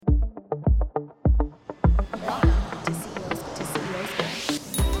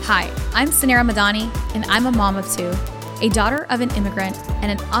Hi, I'm Sanira Madani, and I'm a mom of two, a daughter of an immigrant, and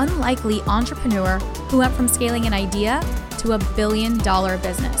an unlikely entrepreneur who went from scaling an idea to $1 billion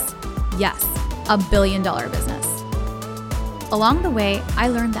business. Yes, $1 billion business. Along the way, I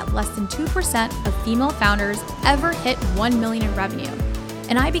learned that less than 2% of female founders ever hit 1 million in revenue,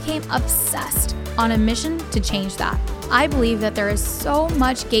 and I became obsessed on a mission to change that. I believe that there is so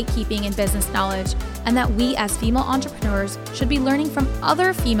much gatekeeping in business knowledge, and that we as female entrepreneurs should be learning from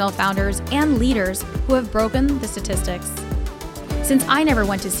other female founders and leaders who have broken the statistics. Since I never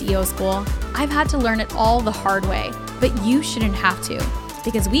went to CEO school, I've had to learn it all the hard way, but you shouldn't have to,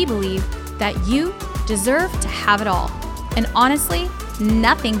 because we believe that you deserve to have it all. And honestly,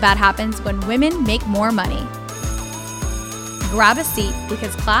 nothing bad happens when women make more money. Grab a seat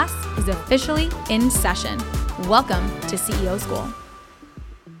because class is officially in session. Welcome to CEO School.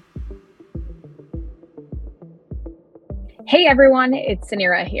 Hey everyone, it's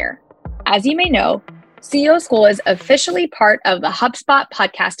Sanira here. As you may know, CEO School is officially part of the HubSpot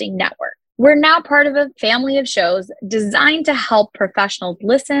Podcasting Network. We're now part of a family of shows designed to help professionals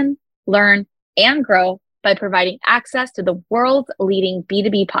listen, learn, and grow by providing access to the world's leading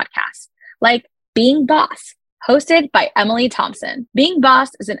B2B podcasts, like Being Boss, hosted by Emily Thompson. Being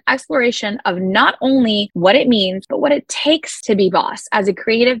Boss is an exploration of not only what it means, but what it takes to be boss as a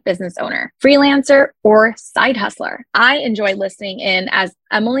creative business owner, freelancer, or side hustler. I enjoy listening in as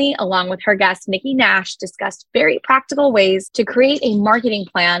Emily, along with her guest, Nikki Nash, discussed very practical ways to create a marketing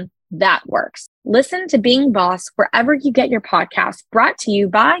plan that works. Listen to Being Boss wherever you get your podcasts, brought to you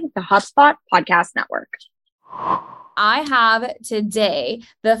by the HubSpot Podcast Network. I have today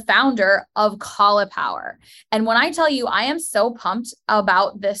the founder of Caulipower. And when I tell you I am so pumped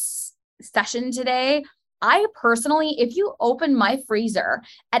about this session today, I personally, if you open my freezer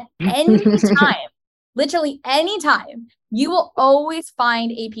at any time, literally any time, you will always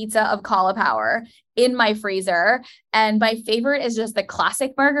find a pizza of Caulipower in my freezer. And my favorite is just the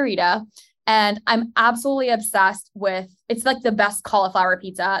classic margarita. And I'm absolutely obsessed with, it's like the best cauliflower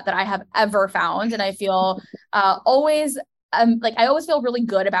pizza that I have ever found. And I feel I always feel really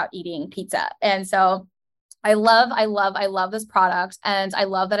good about eating pizza. And so I love this product. And I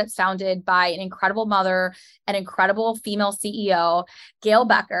love that it's founded by an incredible mother, an incredible female CEO, Gail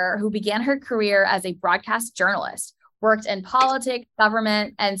Becker, who began her career as a broadcast journalist, worked in politics,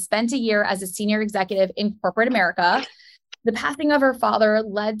 government, and spent a year as a senior executive in corporate America. The passing of her father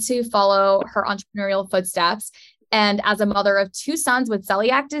led to follow her entrepreneurial footsteps. And as a mother of two sons with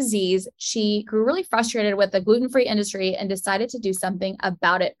celiac disease, she grew really frustrated with the gluten-free industry and decided to do something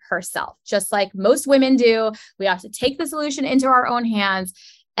about it herself. Just like most women do, we have to take the solution into our own hands.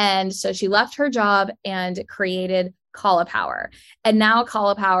 And so she left her job and created Caulipower. And now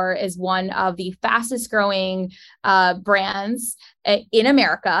Caulipower is one of the fastest growing brands in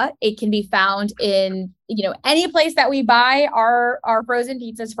America. It can be found in, any place that we buy our frozen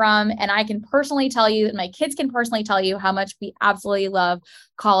pizzas from. And I can personally tell you, and my kids can personally tell you how much we absolutely love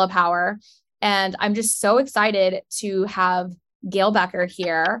Caulipower. And I'm just so excited to have Gail Becker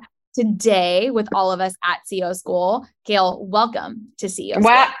here today with all of us at CEO School. Gail, welcome to CEO School.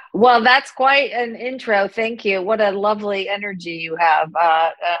 Wow. Well, that's quite an intro. Thank you. What a lovely energy you have.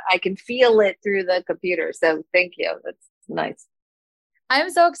 I can feel it through the computer. So thank you. That's nice. I'm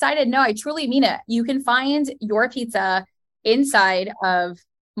so excited. No, I truly mean it. You can find your pizza inside of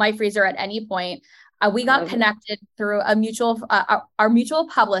my freezer at any point. We got connected through a our mutual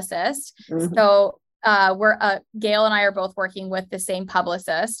publicist. Mm-hmm. So Gail and I are both working with the same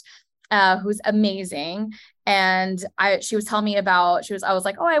publicist, who's amazing. And she was telling me I was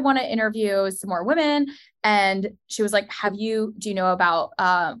like, oh, I want to interview some more women. And she was like, do you know about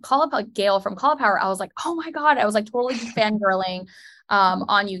Gail from Caulipower? I was like, oh my God. I was like totally fangirling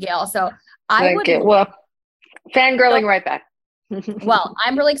on you, Gail. So fangirling right back. Well,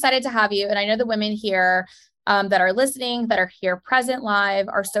 I'm really excited to have you. And I know the women here that are listening, that are here present live,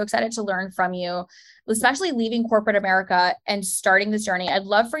 are so excited to learn from you, especially leaving corporate America and starting this journey. I'd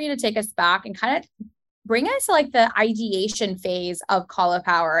love for you to take us back and kind of bring us to like the ideation phase of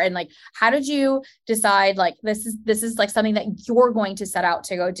Caulipower. And like, how did you decide like, this is like something that you're going to set out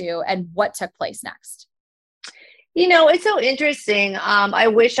to go do, and what took place next? It's so interesting. I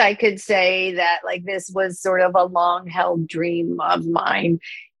wish I could say that like this was sort of a long held dream of mine.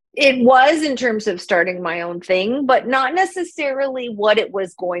 It was in terms of starting my own thing, but not necessarily what it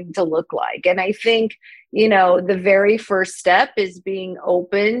was going to look like. And I think, the very first step is being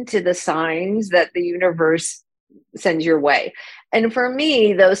open to the signs that the universe sends your way. And for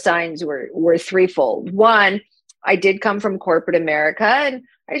me, those signs were threefold. One, I did come from corporate America, and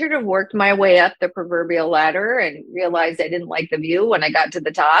I sort of worked my way up the proverbial ladder and realized I didn't like the view when I got to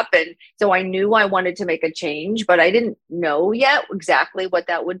the top. And so I knew I wanted to make a change, but I didn't know yet exactly what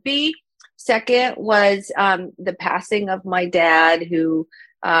that would be. Second was the passing of my dad, who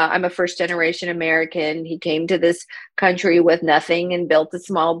I'm a first generation American. He came to this country with nothing and built a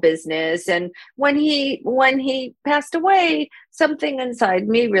small business. And when he passed away, something inside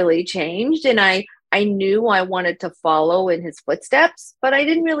me really changed. And I knew I wanted to follow in his footsteps, but I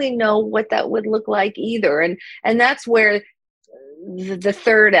didn't really know what that would look like either. And that's where the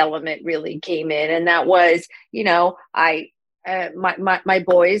third element really came in. And that was, my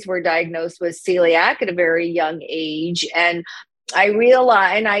boys were diagnosed with celiac at a very young age. And I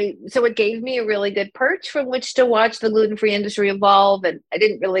realized, so it gave me a really good perch from which to watch the gluten-free industry evolve. And I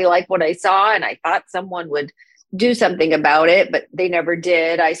didn't really like what I saw, and I thought someone would do something about it, but they never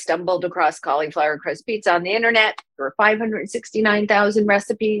did. I stumbled across cauliflower crust pizza on the internet. There were 569,000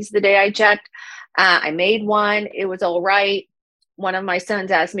 recipes the day I checked. I made one. It was all right. One of my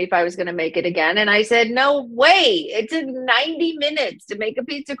sons asked me if I was going to make it again, and I said, no way. It took 90 minutes to make a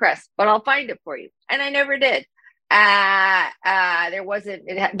pizza crust, but I'll find it for you. And I never did.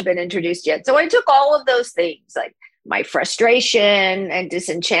 It hadn't been introduced yet. So I took all of those things, like my frustration and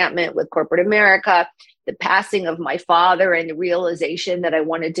disenchantment with corporate America, the passing of my father, and the realization that I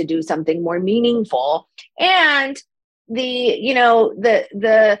wanted to do something more meaningful, and the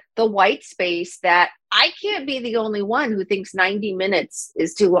white space that I can't be the only one who thinks 90 minutes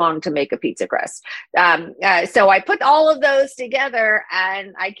is too long to make a pizza crust. So I put all of those together,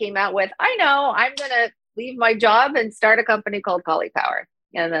 and I came out with, I know, I'm going to leave my job and start a company called Caulipower.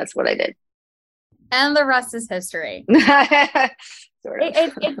 And that's what I did. And the rest is history. Sort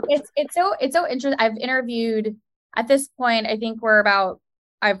of. It's so interesting. I've interviewed, at this point, I think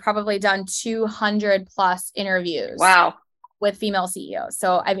I've probably done 200 plus interviews. Wow. With female CEOs.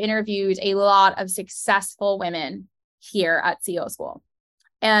 So I've interviewed a lot of successful women here at CEO School.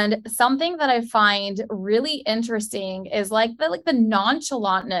 And something that I find really interesting is the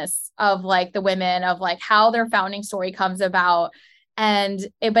nonchalantness of the women, of how their founding story comes about.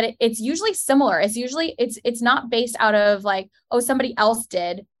 But it's usually similar. It's not based out of somebody else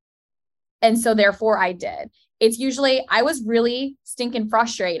did, and so therefore I did. It's usually, I was really stinking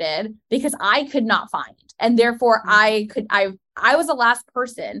frustrated because I could not find, and therefore I was the last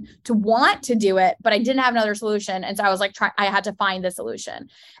person to want to do it, but I didn't have another solution. And so I was I had to find the solution.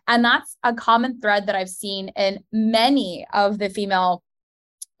 And that's a common thread that I've seen in many of the female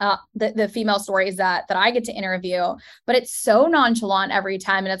the female stories that I get to interview, but it's so nonchalant every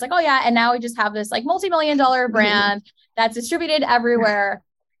time. And it's oh yeah. And now we just have this multi-million-dollar brand that's distributed everywhere.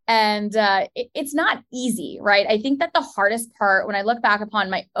 And it's not easy, right? I think that the hardest part, when I look back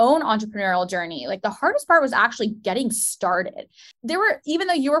upon my own entrepreneurial journey, the hardest part was actually getting started. Even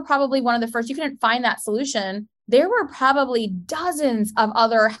though you were probably one of the first, you couldn't find that solution, there were probably dozens of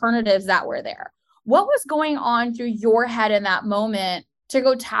other alternatives that were there. What was going on through your head in that moment to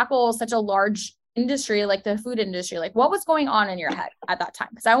go tackle such a large industry like the food industry? What was going on in your head at that time?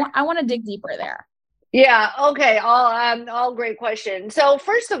 Because I want to dig deeper there. Yeah. Okay. All great questions. So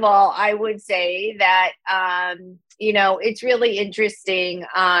first of all, I would say that, it's really interesting.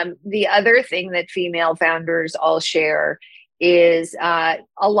 The other thing that female founders all share is a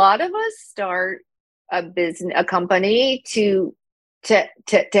lot of us start a company to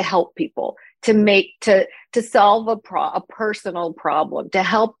help people, to solve a personal problem, to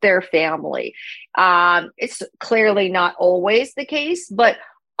help their family. It's clearly not always the case, but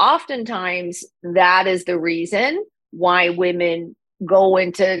oftentimes that is the reason why women go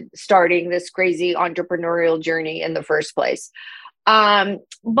into starting this crazy entrepreneurial journey in the first place.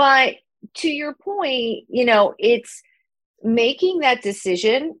 But to your point, it's making that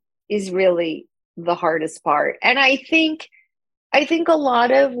decision is really the hardest part. And I think a lot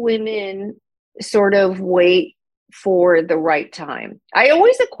of women sort of wait for the right time. I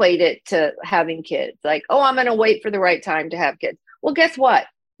always equate it to having kids. I'm going to wait for the right time to have kids. Well, guess what?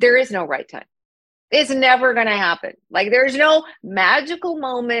 There is no right time. It's never going to happen. There's no magical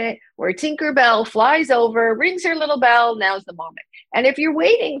moment where Tinkerbell flies over, rings her little bell, now's the moment. And if you're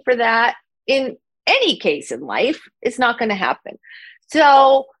waiting for that in any case in life, it's not going to happen.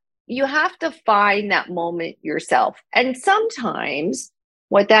 So you have to find that moment yourself. And sometimes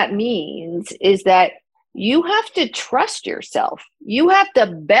what that means is that you have to trust yourself. You have to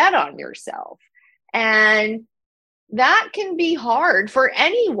bet on yourself. And that can be hard for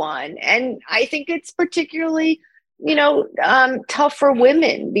anyone. And I think it's particularly, tough for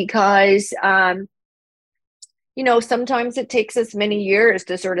women because, sometimes it takes us many years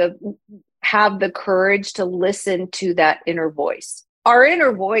to sort of have the courage to listen to that inner voice. Our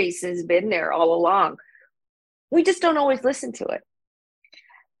inner voice has been there all along. We just don't always listen to it.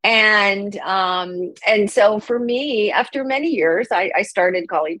 And so for me, after many years, I started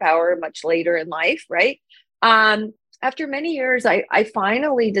Caulipower much later in life, right? After many years, I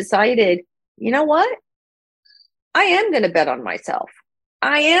finally decided, you know what? I am going to bet on myself.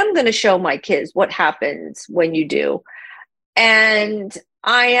 I am going to show my kids what happens when you do. And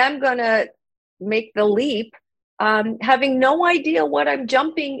I am going to make the leap, having no idea what I'm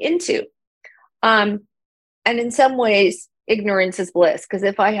jumping into. And in some ways, ignorance is bliss. Because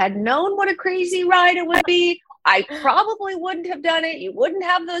if I had known what a crazy ride it would be, I probably wouldn't have done it. You wouldn't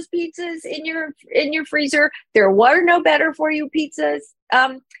have those pizzas in your freezer. There were no better for you pizzas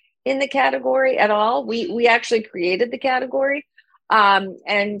in the category at all. We actually created the category.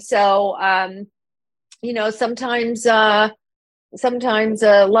 And so, sometimes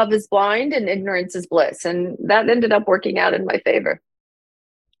love is blind and ignorance is bliss. And that ended up working out in my favor.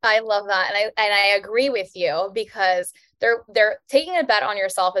 I love that. And I agree with you, because they're taking a bet on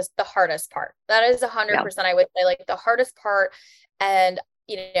yourself is the hardest part. That is 100%. I would say, like, the hardest part. And,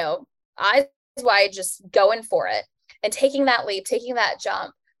 that's why just going for it and taking that leap, taking that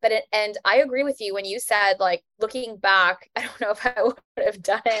jump. And I agree with you when you said, like, looking back, I don't know if I would have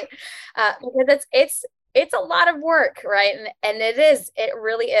done it, because it's a lot of work, right? And it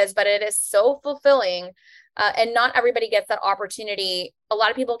really is, but it is so fulfilling. And not everybody gets that opportunity. A lot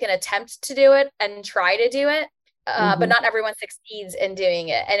of people can attempt to do it and try to do it, but not everyone succeeds in doing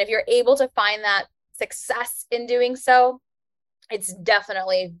it. And if you're able to find that success in doing so, it's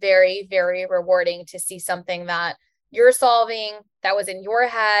definitely very, very rewarding to see something that you're solving, that was in your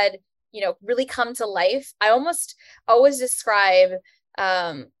head, really come to life. I almost always describe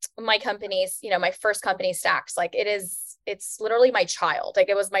my company's, my first company, Stacks, like it's literally my child. Like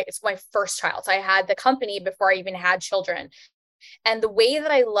it's my first child. So I had the company before I even had children. And the way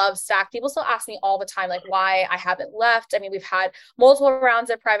that I love Stack, people still ask me all the time, like, why I haven't left. I mean, we've had multiple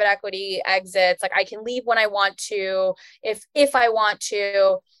rounds of private equity exits. Like, I can leave when I want to, if I want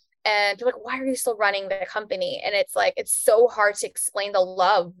to. And they're like, why are you still running the company? And it's like, it's so hard to explain the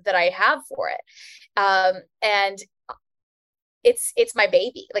love that I have for it. And it's my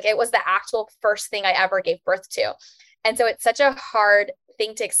baby. Like, it was the actual first thing I ever gave birth to. And so it's such a hard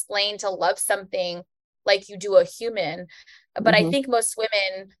thing to explain, to love something like you do a human. But I think most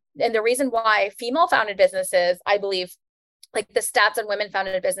women, and the reason why female founded businesses, I believe, like the stats on women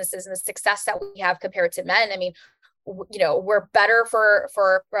founded businesses and the success that we have compared to men, I mean, we're better for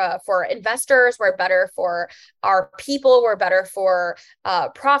investors, we're better for our people, we're better for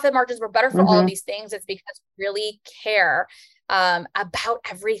profit margins, we're better for all of these things. It's because we really care about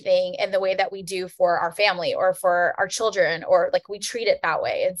everything in the way that we do for our family or for our children, or like we treat it that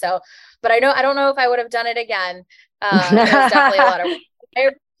way. And so, but I don't know if I would have done it again. It was definitely a lot of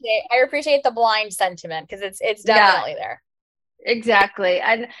work. I appreciate the blind sentiment, because it's definitely there. Exactly.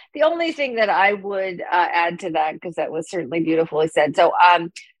 And the only thing that I would add to that, because that was certainly beautifully said. So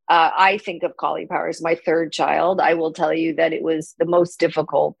I think of Caulipower as my third child. I will tell you that it was the most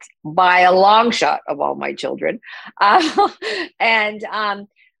difficult by a long shot of all my children. But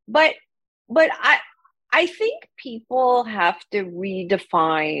I think people have to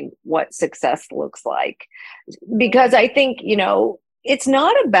redefine what success looks like, because I think, it's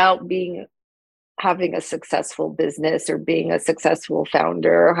not about having a successful business or being a successful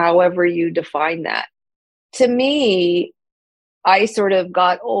founder, or however you define that. To me, I sort of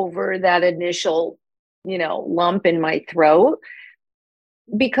got over that initial, lump in my throat,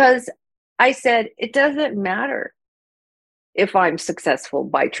 because I said, it doesn't matter if I'm successful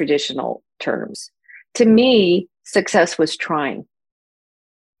by traditional terms. To me, success was trying.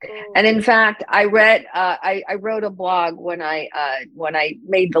 And in fact, I wrote a blog when I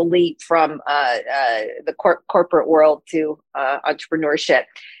made the leap from the corporate world to entrepreneurship,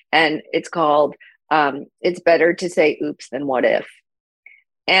 and it's called "It's Better to Say Oops Than What If."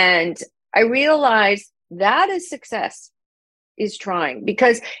 And I realized that is success, is trying,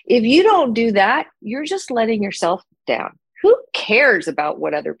 because if you don't do that, you're just letting yourself down. Who cares about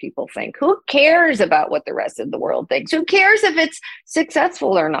what other people think? Who cares about what the rest of the world thinks? Who cares if it's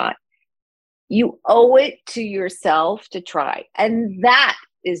successful or not? You owe it to yourself to try. And that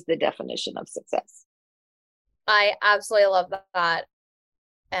is the definition of success. I absolutely love that.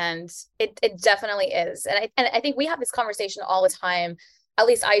 And it definitely is. And I think we have this conversation all the time. At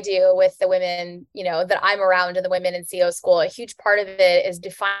least I do, with the women, that I'm around in the Women in CEO School. A huge part of it is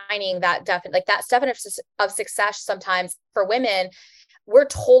defining that definition of success sometimes for women. we're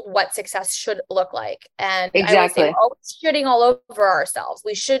told what success should look like. And exactly. I would say we're always shitting all over ourselves.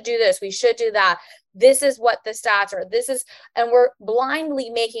 We should do this. We should do that. This is what the stats are. This is, and we're blindly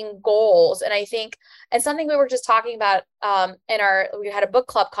making goals. And I think, and something we were just talking about we had a book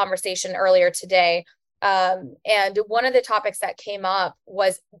club conversation earlier today. And one of the topics that came up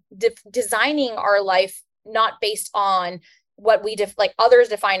was designing our life not based on what we like others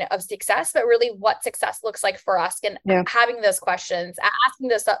define of success, but really what success looks like for us, and having those questions, asking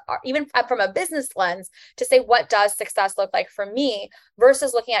this even from a business lens to say, what does success look like for me,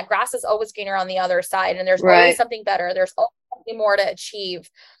 versus looking at grass is always greener on the other side. And there's always something better. There's always something more to achieve.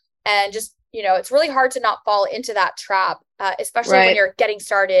 And just, it's really hard to not fall into that trap, especially when you're getting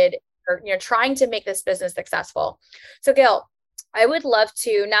started or, trying to make this business successful. So Gail, I would love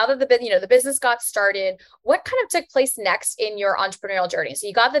to, now that the business got started, what kind of took place next in your entrepreneurial journey? So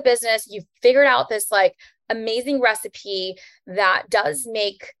you got the business, you figured out this like amazing recipe that does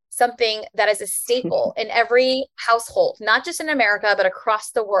make something that is a staple in every household, not just in America, but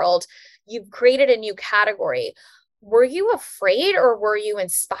across the world. You've created a new category. Were you afraid, or were you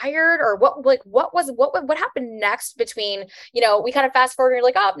inspired, or what happened next between, we kind of fast forward and you're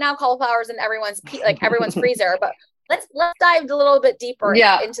like, oh, now cauliflower's in everyone's freezer, but let's dive a little bit deeper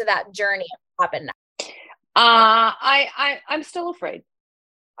into that journey. What happened next? I'm still afraid.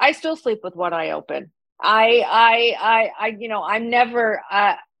 I still sleep with one eye open. I'm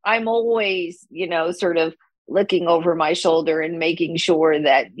always, sort of looking over my shoulder and making sure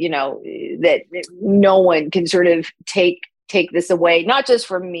that, that no one can sort of take this away, not just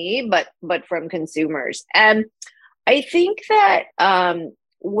from me, but from consumers. And I think that,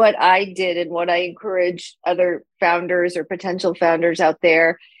 what I did and what I encourage other founders or potential founders out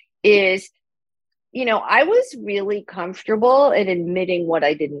there is, I was really comfortable in admitting what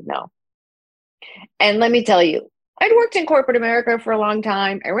I didn't know. And let me tell you, I'd worked in corporate America for a long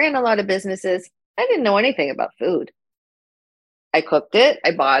time. I ran a lot of businesses. I didn't know anything about food. I cooked it,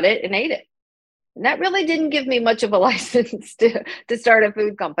 I bought it, and ate it. And that really didn't give me much of a license to start a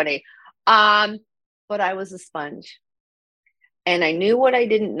food company. But I was a sponge. And I knew what I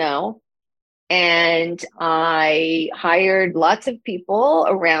didn't know. And I hired lots of people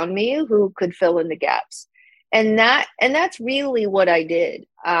around me who could fill in the gaps. And that's really what I did.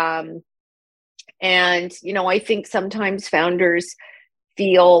 And, I think sometimes founders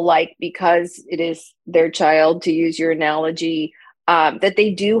feel like, because it is their child, to use your analogy, that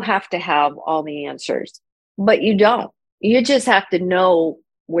they do have to have all the answers. But you don't. You just have to know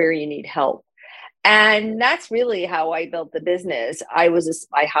where you need help. And that's really how I built the business. I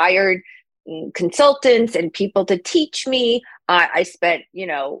hired consultants and people to teach me. I spent,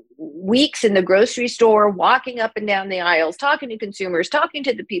 weeks in the grocery store, walking up and down the aisles, talking to consumers, talking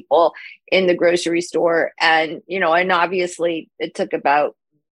to the people in the grocery store. And, and obviously it took about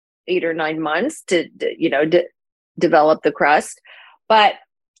 8 or 9 months to develop the crust. But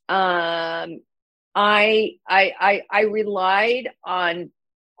I relied on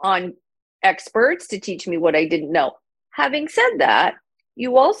experts to teach me what I didn't know. Having said that,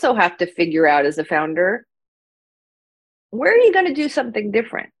 you also have to figure out as a founder, where are you going to do something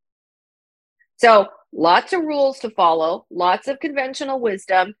different? So lots of rules to follow, lots of conventional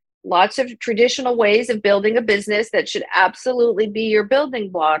wisdom, lots of traditional ways of building a business that should absolutely be your building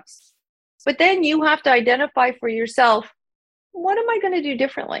blocks. But then you have to identify for yourself, what am I going to do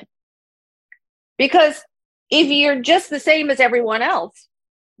differently? Because if you're just the same as everyone else,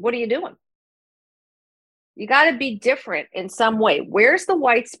 what are you doing? You got to be different in some way. Where's the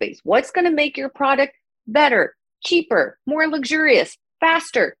white space? What's going to make your product better, cheaper, more luxurious,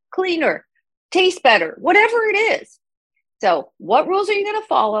 faster, cleaner, taste better, whatever it is? So what rules are you going to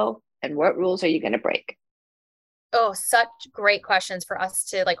follow, and what rules are you going to break? Oh, such great questions for us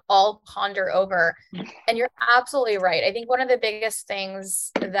to all ponder over. And you're absolutely right. I think one of the biggest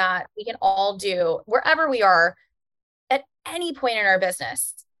things that we can all do wherever we are at any point in our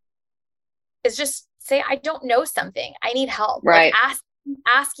business is just say, I don't know something. I need help. Right.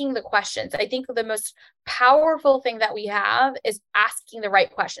 Asking the questions. I think the most powerful thing that we have is asking the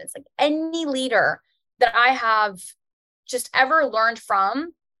right questions. Like any leader that I have just ever learned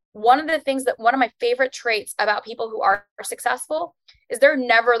from, one of my favorite traits about people who are successful is they're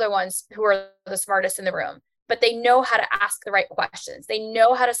never the ones who are the smartest in the room, but they know how to ask the right questions. They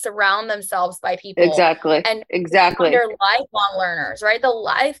know how to surround themselves by people. Exactly. They're lifelong learners, right? The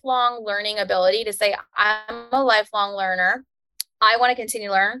lifelong learning ability to say, I'm a lifelong learner. I want to continue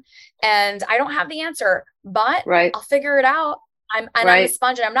to learn, and I don't have the answer, but I'll figure it out. I'm a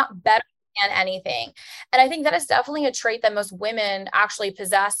sponge, and I'm not better anything. And I think that is definitely a trait that most women actually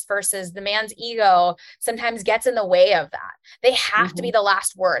possess versus the man's ego sometimes gets in the way of that. They have to be the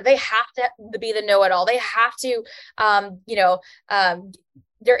last word. They have to be the know-it-all. They have to,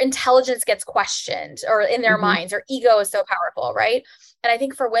 their intelligence gets questioned or in their minds. Their ego is so powerful, right? And I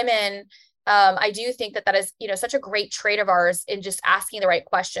think for women, I do think that is, such a great trait of ours in just asking the right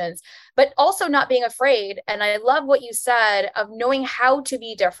questions, but also not being afraid. And I love what you said of knowing how to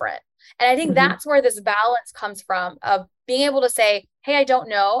be different. And I think that's where this balance comes from, of being able to say, hey, I don't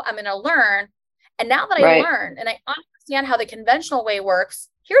know, I'm going to learn. And now that I learn and I understand how the conventional way works,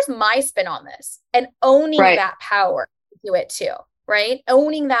 here's my spin on this, and owning that power to it too, right?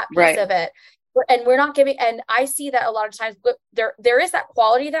 Owning that piece of it. And we're not giving, and I see that a lot of times there is that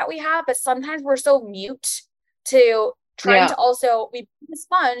quality that we have, but sometimes we're so mute to trying to also, we be a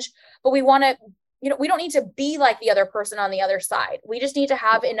sponge, but we want to, we don't need to be like the other person on the other side. We just need to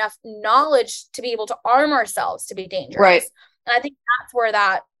have enough knowledge to be able to arm ourselves to be dangerous. Right. And I think that's where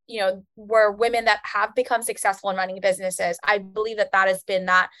that, where women that have become successful in running businesses, I believe that has been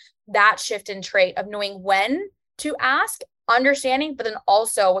that shift in trait of knowing when to ask, understanding, but then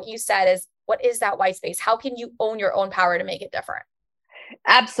also what you said is, what is that white space? How can you own your own power to make it different?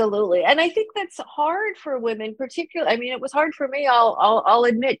 Absolutely. And I think that's hard for women, particularly. I mean, it was hard for me. I'll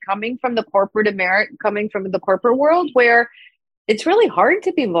admit, coming from the corporate world, where it's really hard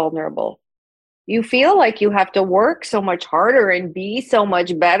to be vulnerable. You feel like you have to work so much harder and be so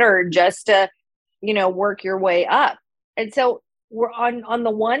much better just to, work your way up. And so we're on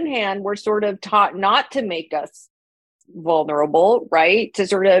the one hand, we're sort of taught not to make us vulnerable, right? To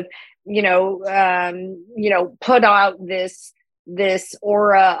sort of, put out this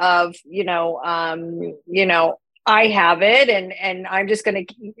aura of, I have it, and I'm just going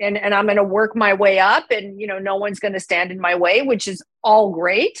to, and I'm going to work my way up, and, no one's going to stand in my way, which is all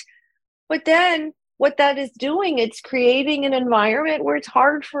great. But then what that is doing, it's creating an environment where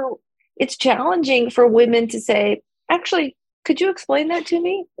it's challenging for women to say, actually, could you explain that to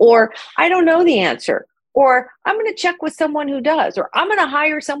me? Or I don't know the answer. Or I'm going to check with someone who does, or I'm going to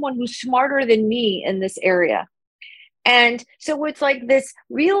hire someone who's smarter than me in this area. And so it's like this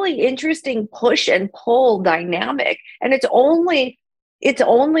really interesting push and pull dynamic. And it's only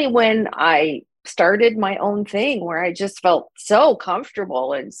when I started my own thing where I just felt so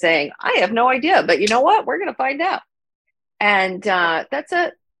comfortable in saying, I have no idea, but you know what? We're going to find out. And that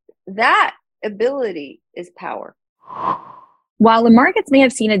ability is power. While the markets may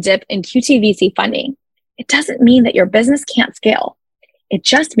have seen a dip in QTVC funding, it doesn't mean that your business can't scale. It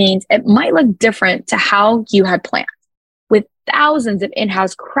just means it might look different to how you had planned. With thousands of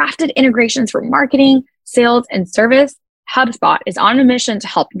in-house crafted integrations for marketing, sales, and service, HubSpot is on a mission to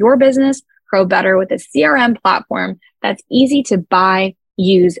help your business grow better with a CRM platform that's easy to buy,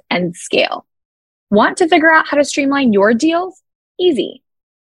 use, and scale. Want to figure out how to streamline your deals? Easy.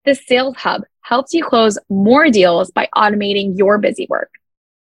 The Sales Hub helps you close more deals by automating your busy work.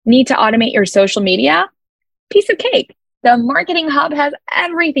 Need to automate your social media? Piece of cake. The Marketing Hub has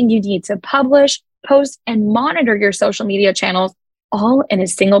everything you need to publish, post, and monitor your social media channels all in a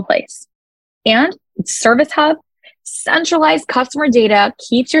single place. And Service Hub, centralized customer data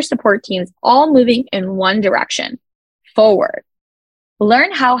keeps your support teams all moving in one direction, forward.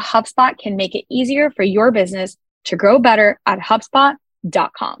 Learn how HubSpot can make it easier for your business to grow better at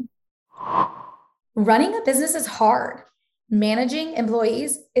HubSpot.com. Running a business is hard. Managing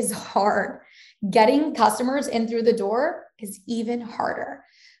employees is hard. Getting customers in through the door is even harder.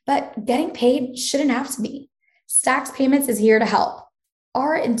 But getting paid shouldn't have to be. Stacks Payments is here to help.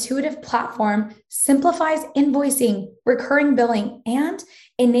 Our intuitive platform simplifies invoicing, recurring billing, and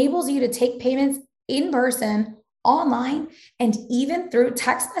enables you to take payments in person, online, and even through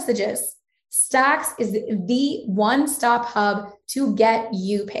text messages. Stacks is the one-stop hub to get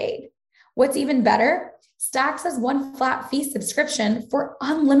you paid. What's even better? Stacks has one flat fee subscription for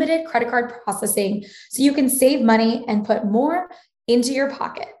unlimited credit card processing, so you can save money and put more into your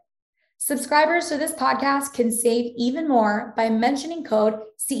pocket. Subscribers to this podcast can save even more by mentioning code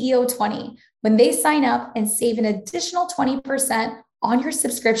CEO20 when they sign up and save an additional 20% on your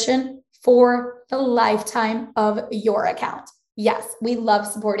subscription for the lifetime of your account. Yes, we love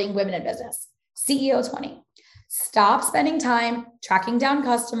supporting women in business. CEO20. Stop spending time tracking down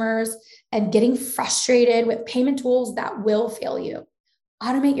customers and getting frustrated with payment tools that will fail you.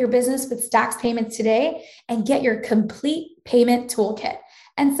 Automate your business with Stacks Payments today and get your complete payment toolkit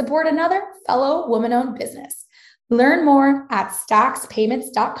and support another fellow woman-owned business. Learn more at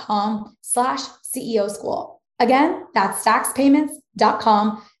stackspayments.com/CEO school. Again, that's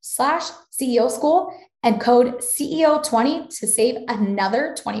stackspayments.com/CEO school and code CEO20 to save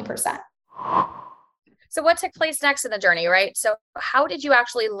another 20%. So what took place next in the journey, right? So how did you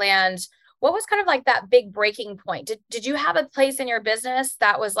actually land? What was kind of like that big breaking point? Did you have a place in your business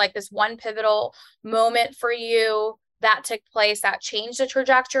that was like this one pivotal moment for you that took place that changed the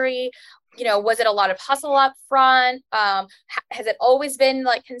trajectory? Was it a lot of hustle up front? Has it always been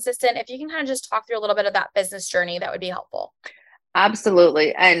like consistent? If you can kind of just talk through a little bit of that business journey, that would be helpful.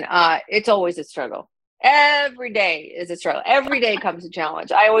 Absolutely. And it's always a struggle. Every day is a struggle. Every day comes a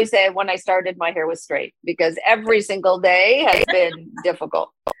challenge. I always say when I started, my hair was straight because every single day has been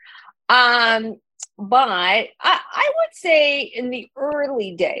difficult. But I would say in the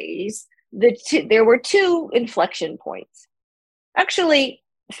early days, there were two inflection points. Actually,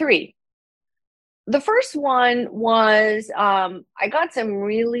 three. The first one was I got some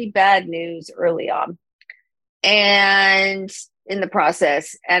really bad news early on. And in the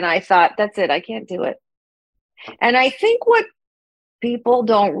process, and I thought, that's it, I can't do it. And I think what people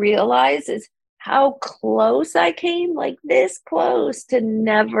don't realize is how close I came, like this close to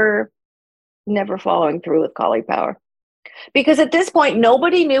never following through with Caulipower. Because at this point,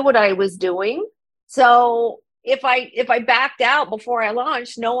 nobody knew what I was doing. So if I backed out before I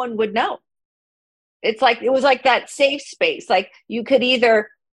launched, no one would know. It was like that safe space. Like you could either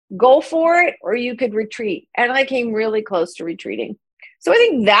go for it or you could retreat. And I came really close to retreating. So I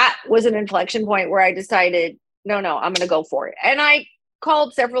think that was an inflection point where I decided, no, I'm going to go for it. And I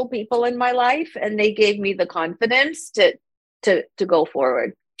called several people in my life and they gave me the confidence to go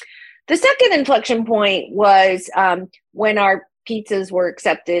forward. The second inflection point was when our pizzas were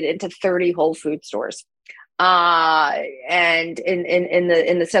accepted into 30 Whole Food stores, and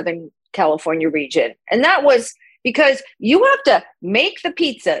in the Southern California region. And that was because you have to make the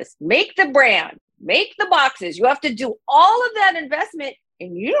pizzas, make the brand, make the boxes. You have to do all of that investment,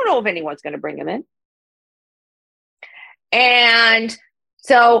 and you don't know if anyone's going to bring them in. And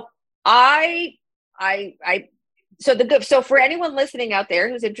so so for anyone listening out there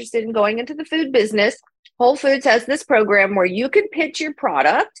who's interested in going into the food business, Whole Foods has this program where you can pitch your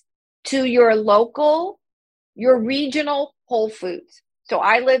product to your regional Whole Foods. So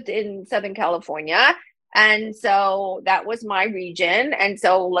I lived in Southern California, and so that was my region. And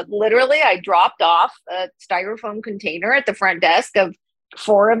so literally I dropped off a styrofoam container at the front desk of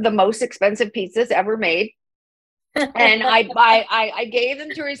 4 of the most expensive pizzas ever made. And I gave them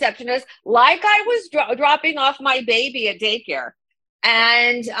to receptionists like I was dropping off my baby at daycare.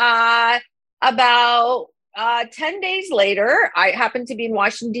 And about 10 days later, I happened to be in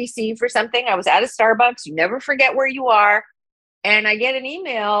Washington, D.C. for something. I was at a Starbucks. You never forget where you are. And I get an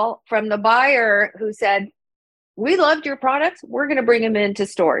email from the buyer who said, we loved your products. We're going to bring them into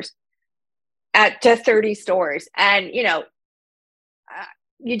stores to 30 stores. And,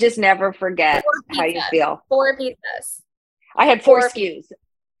 you just never forget how you feel. 4 pizzas. I had 4 SKUs.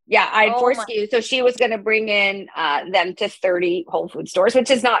 Yeah, I had 4 SKUs. So she was going to bring in them to 30 Whole Food stores,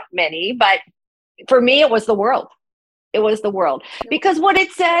 which is not many, but for me, it was the world. It was the world. Because what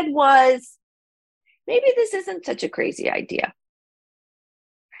it said was, maybe this isn't such a crazy idea.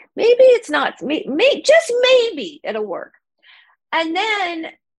 Maybe it's not. Just maybe it'll work. And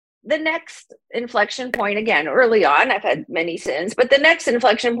then the next inflection point, again, early on, I've had many since, but the next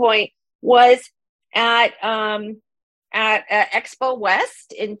inflection point was at Expo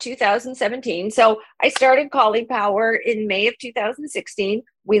West in 2017. So I started Caulipower in May of 2016.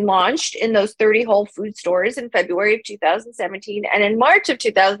 We launched in those 30 Whole Food stores in February of 2017. And in March of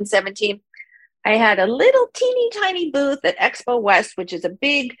 2017, I had a little teeny tiny booth at Expo West, which is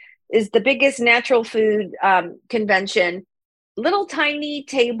the biggest natural food convention. Little tiny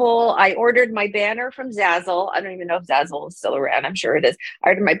table. I ordered my banner from Zazzle. I don't even know if Zazzle is still around. I'm sure it is. I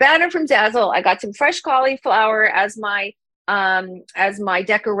ordered my banner from Zazzle. I got some fresh cauliflower as my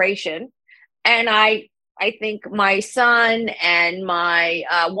decoration. And I think my son and my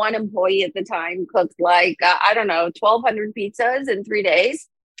one employee at the time cooked 1,200 pizzas in 3 days.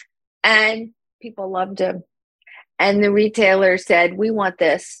 And people loved them. And the retailer said, we want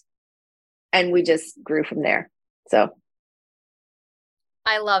this. And we just grew from there. So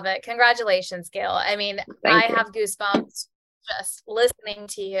I love it. Congratulations, Gail. I mean, I have goosebumps just listening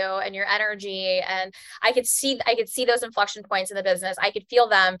to you and your energy. And I could see those inflection points in the business. I could feel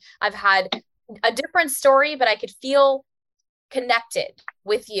them. I've had a different story, but I could feel connected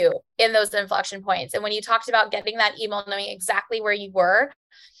with you in those inflection points. And when you talked about getting that email, knowing exactly where you were,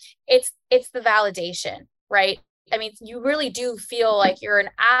 it's the validation, right? I mean, you really do feel like you're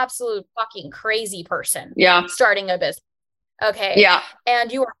an absolute fucking crazy person. Yeah. Starting a business. Okay. Yeah.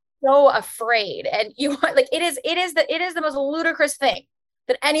 And you are so afraid, and you are like, it is the most ludicrous thing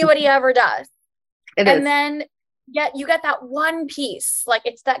that anybody ever does. And then you get that one piece, like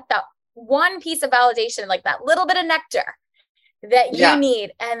it's that one piece of validation, like that little bit of nectar that you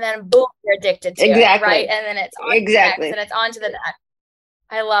need, and then boom, you're addicted to it, right? And then it's on to the next, and it's on to the next.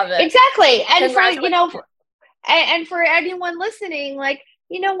 I love it. Exactly. And for, you know, and for anyone listening, like,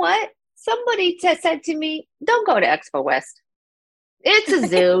 you know what? Somebody said to me, don't go to Expo West. It's a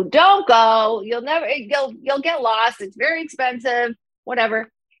zoo. Don't go. You'll get lost. It's very expensive,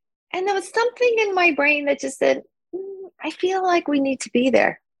 whatever. And there was something in my brain that just said, I feel like we need to be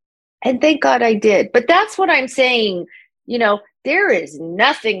there. And thank God I did. But that's what I'm saying. You know, there is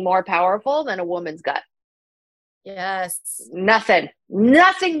nothing more powerful than a woman's gut. Yes.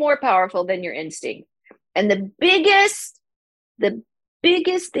 Nothing more powerful than your instinct. And the biggest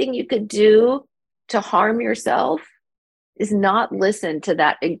thing you could do to harm yourself is not listen to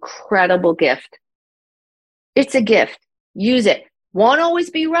that incredible gift. It's a gift. Use it. Won't always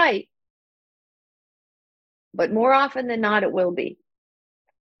be right, but more often than not, it will be.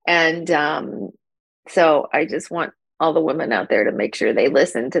 And so I just want all the women out there to make sure they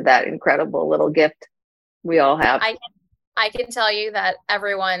listen to that incredible little gift we all have. I can tell you that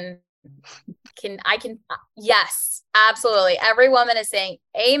everyone yes, absolutely. Every woman is saying,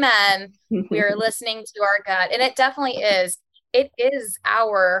 amen. We are listening to our gut. And it definitely is. It is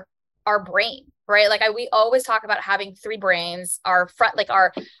our brain, right? Like we always talk about having three brains, our front, like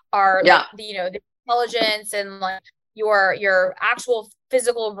our like, you know, the intelligence and like your actual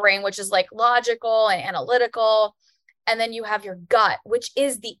physical brain, which is like logical and analytical. And then you have your gut, which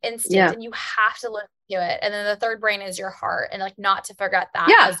is the instinct, and you have to listen to it. And then the third brain is your heart, and like not to forget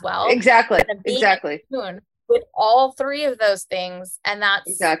that as well. Exactly. With all three of those things, and that's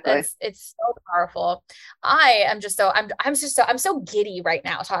it's so powerful. I'm so giddy right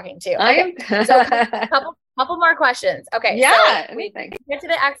now talking to you. Okay, so couple more questions. Okay, so we get to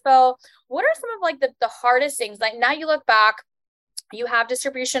the expo. What are some of like the hardest things? Like now you look back. You have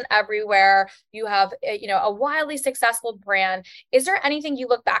distribution everywhere. You have, you know, a wildly successful brand. Is there anything you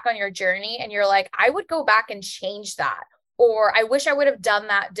look back on your journey and you're like, I would go back and change that, or I wish I would have done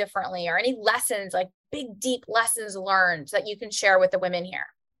that differently, or any lessons, like big, deep lessons learned that you can share with the women here?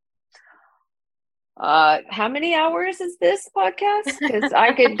 How many hours is this podcast? Because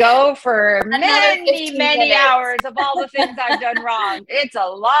I could go for many hours of all the things I've done wrong. It's a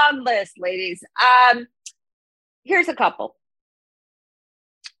long list, ladies. Here's a couple.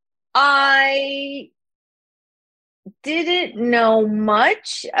 I didn't know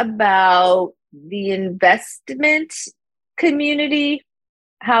much about the investment community,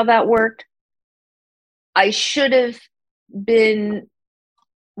 how that worked. I should have been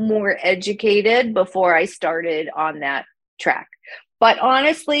more educated before I started on that track. But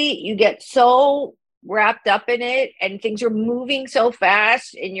honestly, you get so wrapped up in it and things are moving so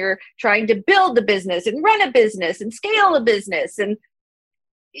fast and you're trying to build a business and run a business and scale a business, and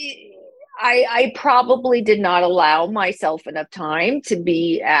I probably did not allow myself enough time to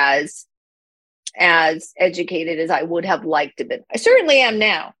be as educated as I would have liked to be. I certainly am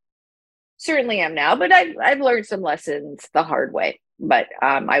now, but I've learned some lessons the hard way. But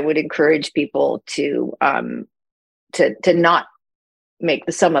I would encourage people to not make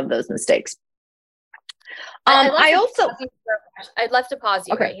some of those mistakes. I'd love to pause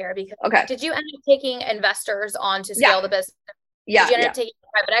you right here because did you end up taking investors on to scale the business? Did you end up taking a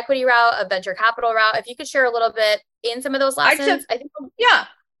private equity route, a venture capital route? If you could share a little bit in some of those lessons.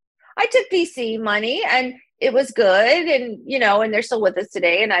 I took VC money and it was good. And, you know, and they're still with us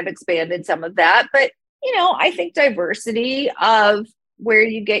today and I've expanded some of that. But, you know, I think diversity of where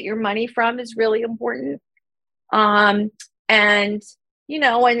you get your money from is really important. And, you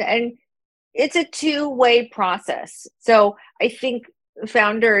know, and it's a two-way process. So I think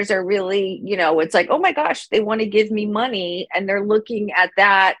founders are really, you know, it's like, oh my gosh, they want to give me money. And they're looking at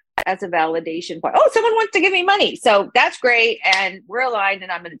that as a validation point. Oh, someone wants to give me money. So that's great. And we're aligned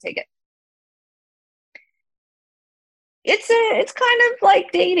and I'm going to take it. It's kind of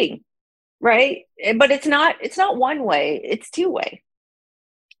like dating, right? But it's not one way, it's two way.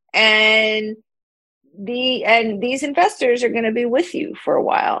 And these investors are going to be with you for a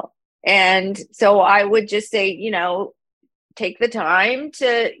while. And so I would just say, you know, take the time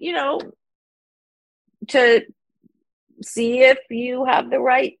to, you know, to see if you have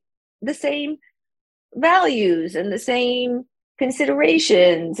the same values and the same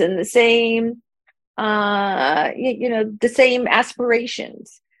considerations and the same, you know, the same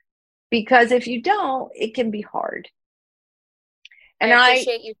aspirations. Because if you don't, it can be hard. And I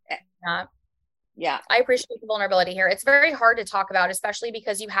appreciate you saying that. Yeah, I appreciate the vulnerability here. It's very hard to talk about, especially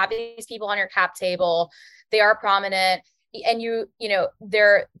because you have these people on your cap table. They are prominent. And you know,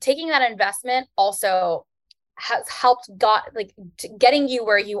 they're taking that investment also has helped getting you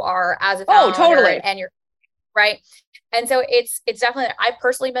where you are as a founder. Oh, totally. And you're right. And so it's definitely, I've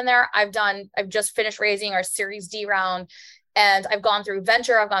personally been there. I've just finished raising our Series D round, and I've gone through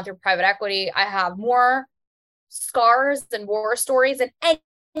venture. I've gone through private equity. I have more scars and war stories than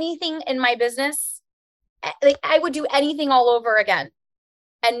anything in my business. Like, I would do anything all over again,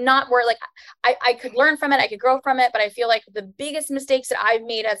 and not where like I could learn from it, I could grow from it. But I feel like the biggest mistakes that I've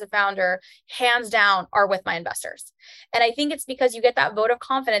made as a founder, hands down, are with my investors. And I think it's because you get that vote of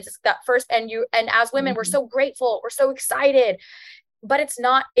confidence. It's that first, and as women, we're so grateful, we're so excited, but it's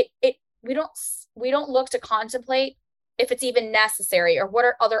not, we don't look to contemplate if it's even necessary or what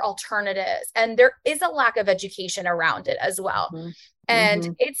are other alternatives. And there is a lack of education around it as well.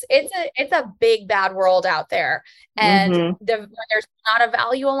 And it's a big bad world out there. And when there's not a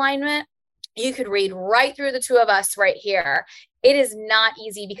value alignment, you could read right through the two of us right here. It is not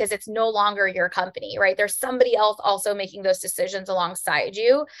easy because it's no longer your company, right? There's somebody else also making those decisions alongside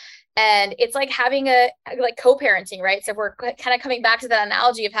you. And it's like having co-parenting, right? So if we're kind of coming back to that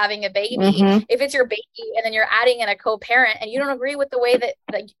analogy of having a baby, if it's your baby and then you're adding in a co-parent and you don't agree with the way that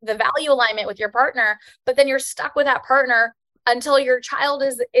the value alignment with your partner, but then you're stuck with that partner until your child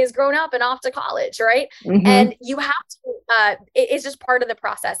is grown up and off to college, right? And you have to, it's just part of the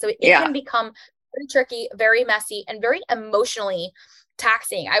process. So it can become very tricky, very messy, and very emotionally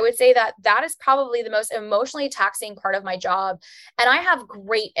taxing. I would say that is probably the most emotionally taxing part of my job. And I have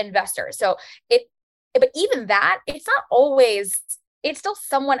great investors. But even that, it's not always, it's still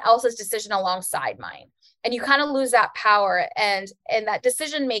someone else's decision alongside mine. And you kind of lose that power and that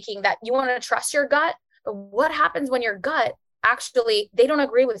decision-making that you want to trust your gut. But what happens when your gut actually, they don't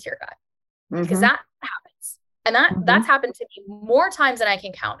agree with your gut? Because that happens. And that's happened to me more times than I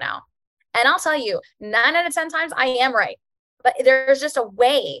can count now. And I'll tell you, 9 out of 10 times I am right. But there's just a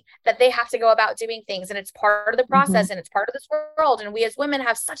way that they have to go about doing things. And it's part of the process and it's part of this world. And we as women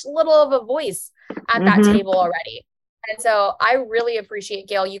have such little of a voice at that table already. And so I really appreciate,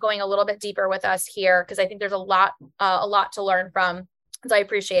 Gail, you going a little bit deeper with us here, because I think there's a lot to learn from. So I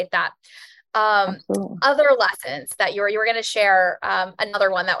appreciate that. Other lessons that you were going to share,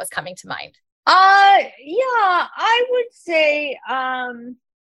 another one that was coming to mind. Yeah, I would say,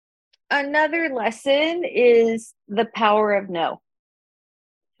 another lesson is the power of no.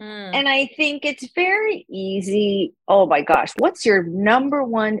 And I think it's very easy. Oh my gosh. What's your number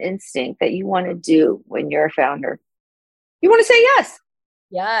one instinct that you want to do when you're a founder? You want to say yes.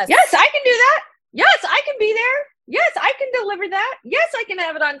 Yes. Yes, I can do that. Yes, I can be there. Yes, I can deliver that. Yes, I can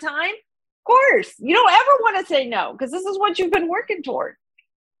have it on time. Of course. You don't ever want to say no, because this is what you've been working toward.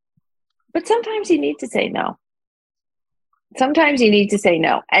 But sometimes you need to say no. Sometimes you need to say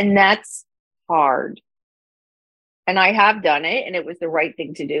no. And that's hard. And I have done it, and it was the right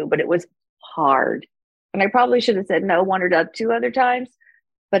thing to do, but it was hard. And I probably should have said no 1 or 2 other times,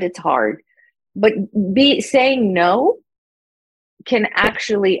 but it's hard. But saying no can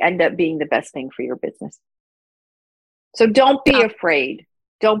actually end up being the best thing for your business. So don't be afraid.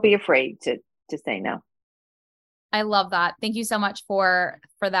 Don't be afraid to say no. I love that. Thank you so much for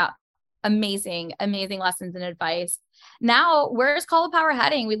that amazing lessons and advice. Now, where's Call of Power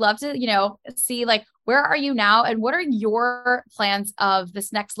heading? We'd love to, see where are you now, and what are your plans of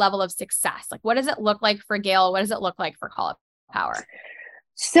this next level of success? Like, what does it look like for Gail? What does it look like for Call of Power?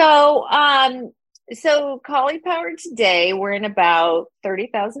 So Call of Power today, we're in about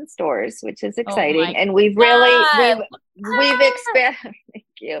 30,000 stores, which is exciting. And we've expanded. Thank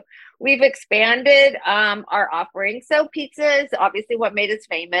you. We've expanded our offering. So pizza is obviously what made us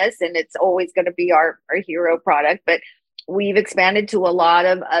famous, and it's always going to be our hero product, but we've expanded to a lot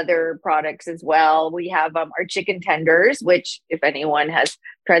of other products as well. We have our chicken tenders, which if anyone has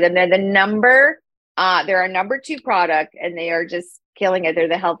tried them, they're our number 2 product, and they are just killing it. They're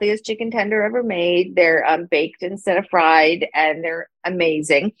the healthiest chicken tender ever made. They're baked instead of fried, and they're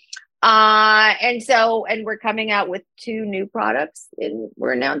amazing. And we're coming out with 2 new products, and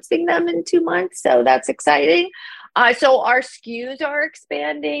we're announcing them in 2 months. So that's exciting. So our SKUs are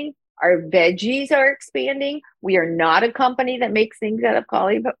expanding. Our veggies are expanding. We are not a company that makes things out of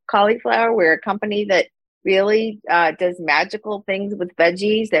cauliflower. We're a company that really does magical things with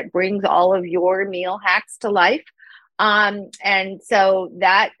veggies that brings all of your meal hacks to life. And so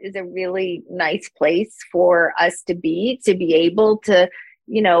that is a really nice place for us to be able to,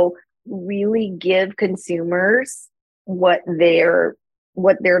 really give consumers what they're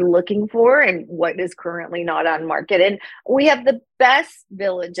looking for and what is currently not on market. And we have the best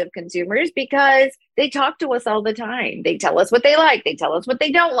village of consumers because they talk to us all the time. They tell us what they like. They tell us what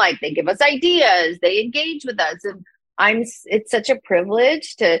they don't like. They give us ideas. They engage with us. And it's such a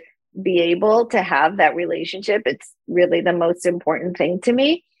privilege to be able to have that relationship. It's really the most important thing to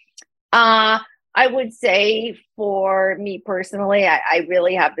me. I would say for me personally, I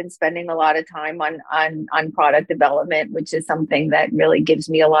really have been spending a lot of time on product development, which is something that really gives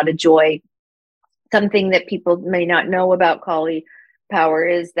me a lot of joy. Something that people may not know about Power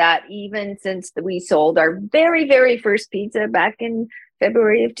is that even since we sold our very, very first pizza back in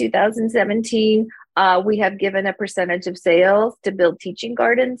February of 2017, we have given a percentage of sales to build teaching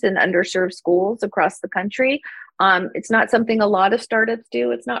gardens in underserved schools across the country. It's not something a lot of startups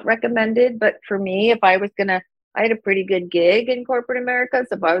do. It's not recommended, but for me, if I was gonna, I had a pretty good gig in corporate America.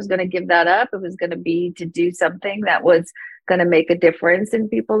 So if I was going to give that up, it was going to be to do something that was going to make a difference in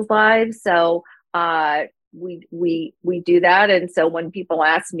people's lives. So we do that. And so when people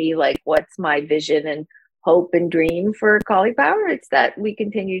ask me like, what's my vision and hope and dream for Power, it's that we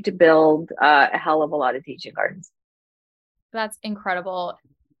continue to build a hell of a lot of teaching gardens. That's incredible.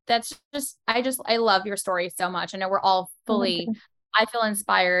 That's just, I love your story so much. I know we're all fully, I feel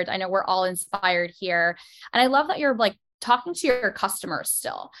inspired. I know we're all inspired here. And I love that you're like talking to your customers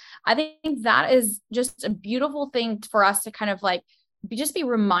still. I think that is just a beautiful thing for us to kind of like just be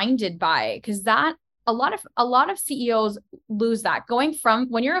reminded by, because that a lot of CEOs lose that, going from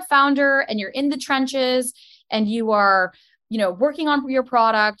when you're a founder and you're in the trenches and you are, working on your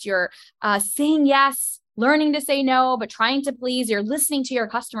product, you're saying yes, learning to say no, but trying to please, you're listening to your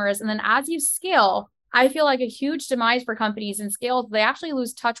customers. And then as you scale, I feel like a huge demise for companies in scale, they actually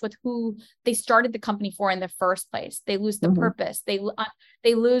lose touch with who they started the company for in the first place. They lose the purpose. They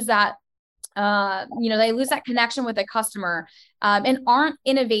lose that, they lose that connection with the customer, and aren't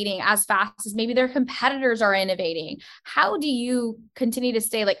innovating as fast as maybe their competitors are innovating. How do you continue to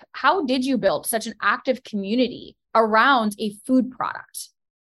stay, like, how did you build such an active community around a food product?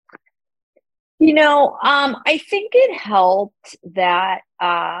 I think it helped that,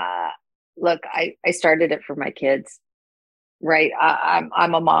 look, I started it for my kids, right?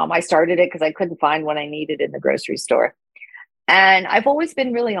 I'm a mom. I started it because I couldn't find what I needed in the grocery store. And I've always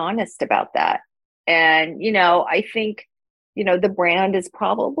been really honest about that. And, I think, the brand is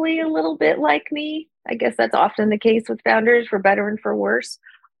probably a little bit like me. I guess that's often the case with founders, for better and for worse.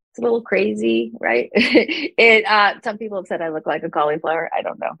 It's a little crazy, right? Some people have said I look like a cauliflower. I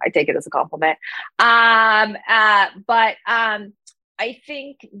don't know. I take it as a compliment. But I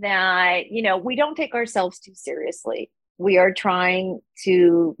think that, we don't take ourselves too seriously. We are trying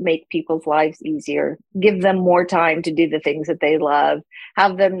to make people's lives easier, give them more time to do the things that they love,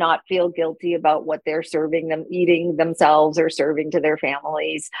 have them not feel guilty about what they're serving them, eating themselves or serving to their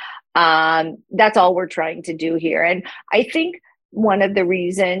families. That's all we're trying to do here. And I think one of the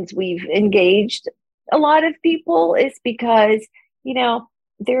reasons we've engaged a lot of people is because,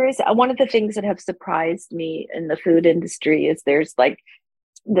 there is one of the things that have surprised me in the food industry is there's like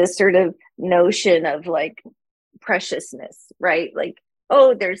this sort of notion of like preciousness, right? Like,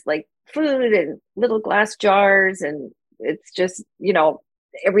 oh, there's like food in little glass jars and it's just,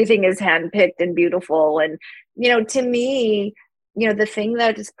 everything is handpicked and beautiful. And, to me, the thing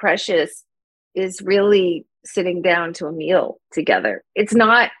that is precious is really sitting down to a meal together. It's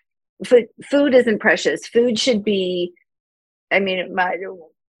not, food isn't precious. Food should be,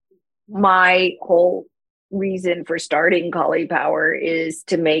 my whole reason for starting Power is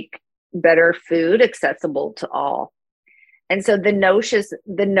to make better food accessible to all. And so the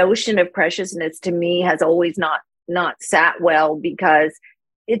notion of preciousness to me has always not sat well, because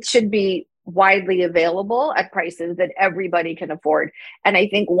it should be widely available at prices that everybody can afford. And I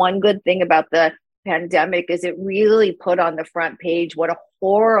think one good thing about the pandemic is it really put on the front page what a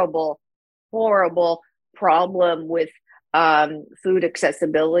horrible problem with food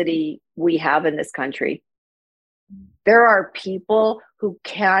accessibility we have in this country. There are people who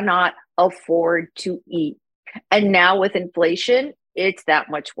cannot afford to eat. And now with inflation, it's that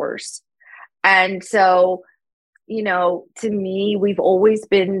much worse. And so, to me, we've always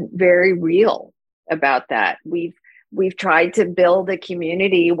been very real about that. We've tried to build a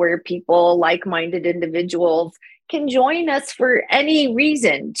community where people, like-minded individuals, can join us for any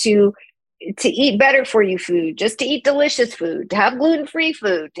reason to eat better for you food, just to eat delicious food, to have gluten-free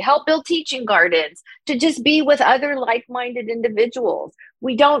food, to help build teaching gardens, to just be with other like-minded individuals.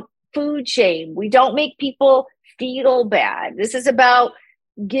 We don't food shame. We don't make people feel bad. This is about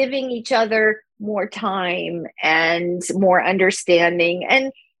giving each other more time and more understanding,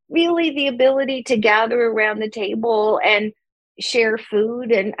 and really the ability to gather around the table and share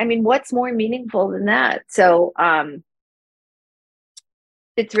food. And what's more meaningful than that? So,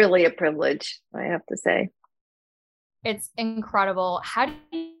 it's really a privilege, I have to say. It's incredible. How do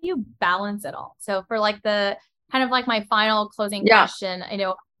you balance it all? So for like the kind of like my final closing question,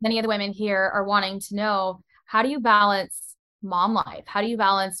 many of the women here are wanting to know, how do you balance mom life? How do you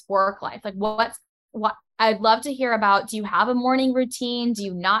balance work life? Like what I'd love to hear about. Do you have a morning routine? Do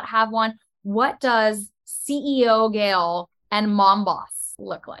you not have one? What does CEO Gail and mom boss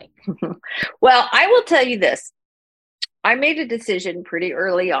look like? Well, I will tell you this. I made a decision pretty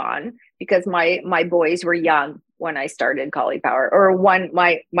early on because my boys were young when I started Caulipower, or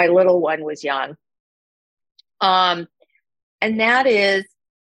my little one was young. And that is,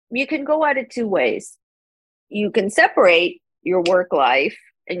 you can go at it two ways. You can separate your work life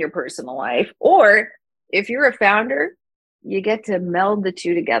and your personal life, or if you're a founder, you get to meld the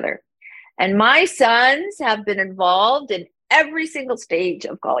two together. And my sons have been involved in every single stage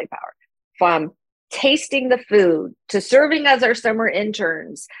of Caulipower, from tasting the food to serving as our summer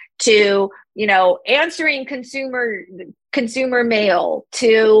interns to, answering consumer mail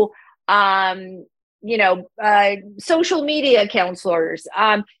to, social media counselors,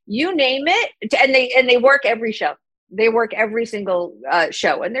 you name it. And they work every show. They work every single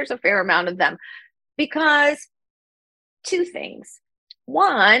show. And there's a fair amount of them, because two things.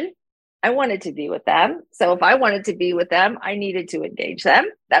 One, I wanted to be with them. So if I wanted to be with them, I needed to engage them.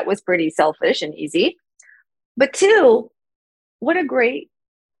 That was pretty selfish and easy. But two, what a great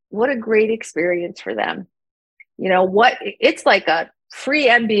experience for them. It's like a free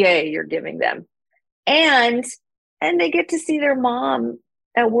MBA you're giving them. And they get to see their mom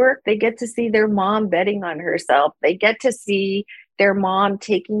at work. They get to see their mom betting on herself. They get to see their mom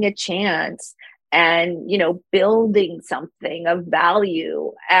taking a chance and, building something of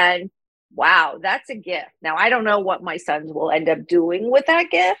value. And wow, that's a gift. Now, I don't know what my sons will end up doing with that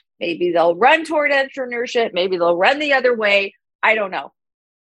gift. Maybe they'll run toward entrepreneurship. Maybe they'll run the other way. I don't know.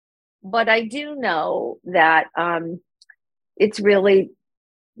 But I do know that it's really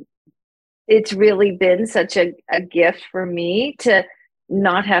been such a gift for me to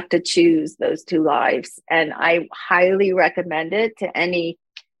not have to choose those two lives. And I highly recommend it to any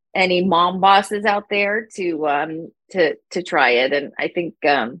mom bosses out there to try it. And I think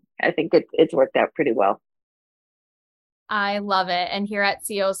it's worked out pretty well. I love it. And here at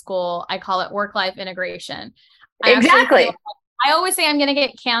CEO School, I call it work-life integration. Exactly. I always say I'm going to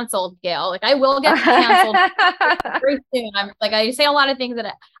get canceled, Gail. Like I will get canceled very soon. I say a lot of things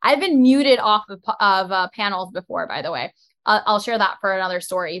that I've been muted off of panels before, by the way. I'll share that for another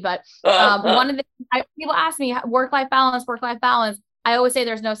story. But one of the people ask me work-life balance. I always say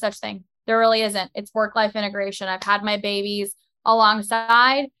there's no such thing. There really isn't. It's work-life integration. I've had my babies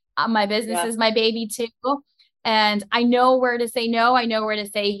alongside. My business is my baby too. And I know where to say no. I know where to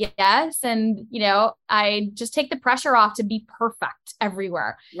say yes. And, I just take the pressure off to be perfect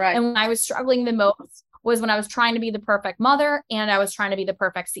everywhere. Right. And when I was struggling the most was when I was trying to be the perfect mother, and I was trying to be the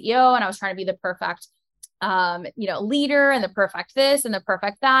perfect CEO, and I was trying to be the perfect, leader, and the perfect this and the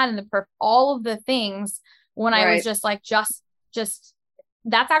perfect that, and all of the things, when I was just like, just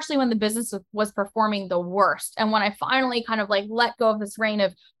that's actually when the business was performing the worst. And when I finally kind of like let go of this reign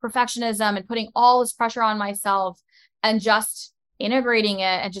of perfectionism and putting all this pressure on myself and just integrating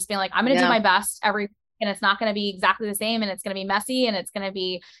it and just being like, I'm going to do my best every week, and it's not going to be exactly the same, and it's going to be messy, and it's going to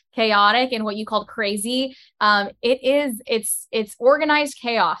be chaotic and what you called crazy. It's organized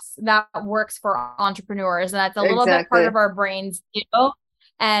chaos that works for entrepreneurs. And that's a little bit part of our brains,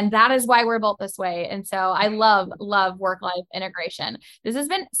 And that is why we're built this way. And so I love work-life integration. This has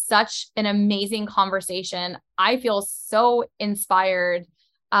been such an amazing conversation. I feel so inspired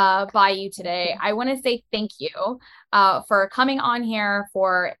by you today. I want to say thank you for coming on here,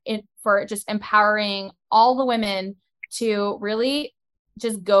 for just empowering all the women to really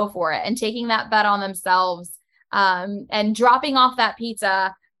just go for it and taking that bet on themselves, and dropping off that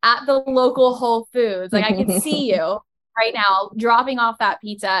pizza at the local Whole Foods. Like I can see you right now dropping off that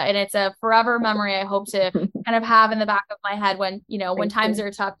pizza, and it's a forever memory I hope to kind of have in the back of my head when times are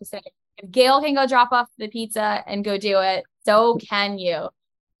tough, to say, if Gail can go drop off the pizza and go do it, so can you.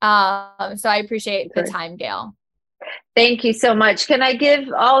 So I appreciate the time, Gail. Thank you so much. Can I give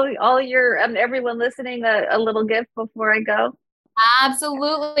all your everyone listening a little gift before I go?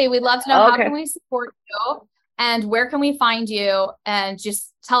 Absolutely. We'd love to know how can we support you, and where can we find you, and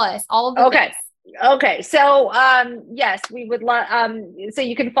just tell us all of the things. Okay. So, yes, we would love, so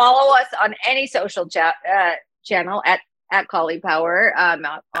you can follow us on any social channel at Caulipower,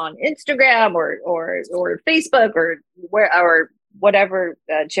 on Instagram or Facebook or whatever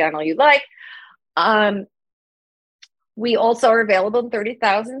channel you like. We also are available in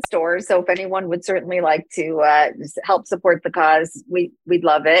 30,000 stores. So if anyone would certainly like to help support the cause, we'd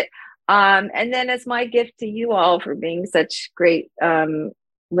love it. And then as my gift to you all for being such great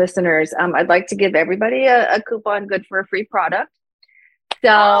listeners, I'd like to give everybody a coupon good for a free product.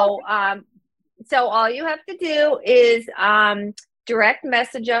 So, so all you have to do is direct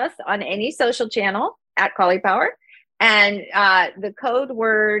message us on any social channel at Caulipower. And the code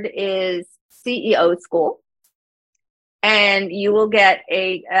word is CEO School. And you will get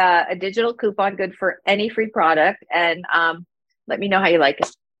a digital coupon good for any free product. And let me know how you like it.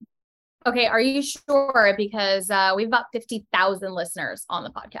 Okay. Are you sure? Because we've got 50,000 listeners on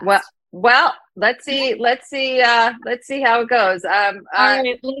the podcast. Well, let's see how it goes. All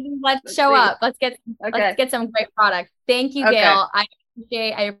right, let's show up. Let's get some great product. Thank you, Gail.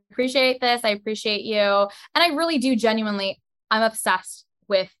 Okay. I appreciate this. I appreciate you. And I really do genuinely, I'm obsessed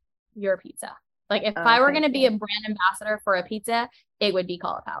with your pizza. Like if I were going to be a brand ambassador for a pizza, it would be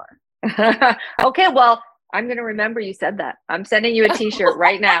Caulipower. Okay. Well, I'm going to remember you said that. I'm sending you a t-shirt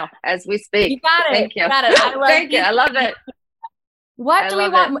right now as we speak. You got it. Thank you. Got it. Thank you. I love it. What do we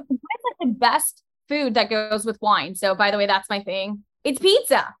want? What is like the best food that goes with wine? So by the way, that's my thing. It's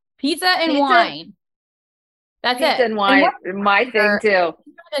pizza and wine. That's pizza it. And wine. And my thing too.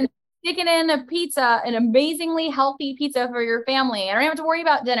 And sticking in a pizza, an amazingly healthy pizza for your family. I don't have to worry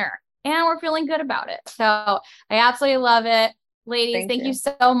about dinner and we're feeling good about it. So I absolutely love it. Ladies, thank you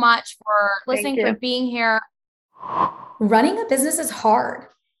so much for listening, for being here. Running a business is hard.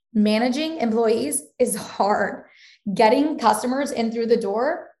 Managing employees is hard. Getting customers in through the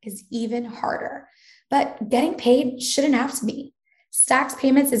door is even harder. But getting paid shouldn't have to be. Stacks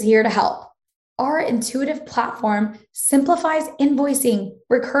Payments is here to help. Our intuitive platform simplifies invoicing,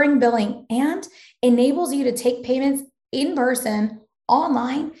 recurring billing, and enables you to take payments in person,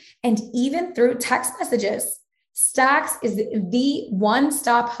 online, and even through text messages. Stacks is the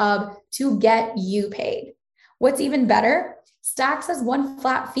one-stop hub to get you paid. What's even better? Stacks has one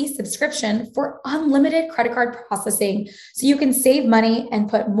flat fee subscription for unlimited credit card processing, so you can save money and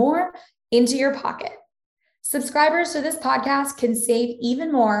put more into your pocket. Subscribers to this podcast can save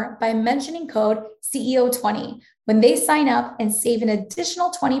even more by mentioning code CEO20 when they sign up and save an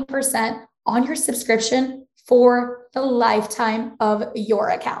additional 20% on your subscription for the lifetime of your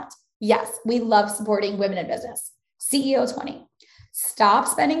account. Yes, we love supporting women in business. CEO20. Stop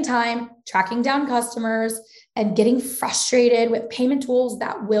spending time tracking down customers and getting frustrated with payment tools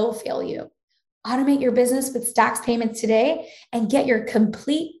that will fail you. Automate your business with Stacks Payments today and get your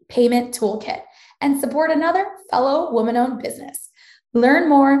complete payment toolkit and support another fellow woman-owned business. Learn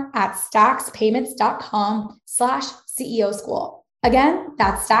more at stackspayments.com/CEO School. Again,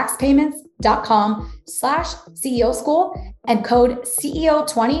 that's stackspayments.com/CEO School and code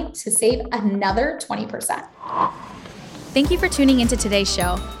CEO20 to save another 20%. Thank you for tuning into today's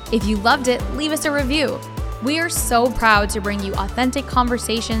show. If you loved it, leave us a review. We are so proud to bring you authentic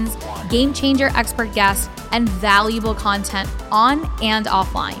conversations, game changer expert guests, and valuable content on and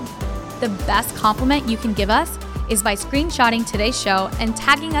offline. The best compliment you can give us is by screenshotting today's show and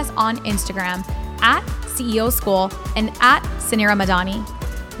tagging us on Instagram at CEO School and at Suneera Madani.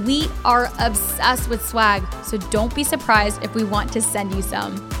 We are obsessed with swag, so don't be surprised if we want to send you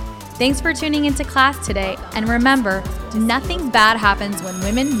some. Thanks for tuning into class today, and remember, nothing bad happens when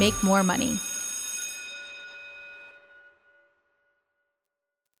women make more money.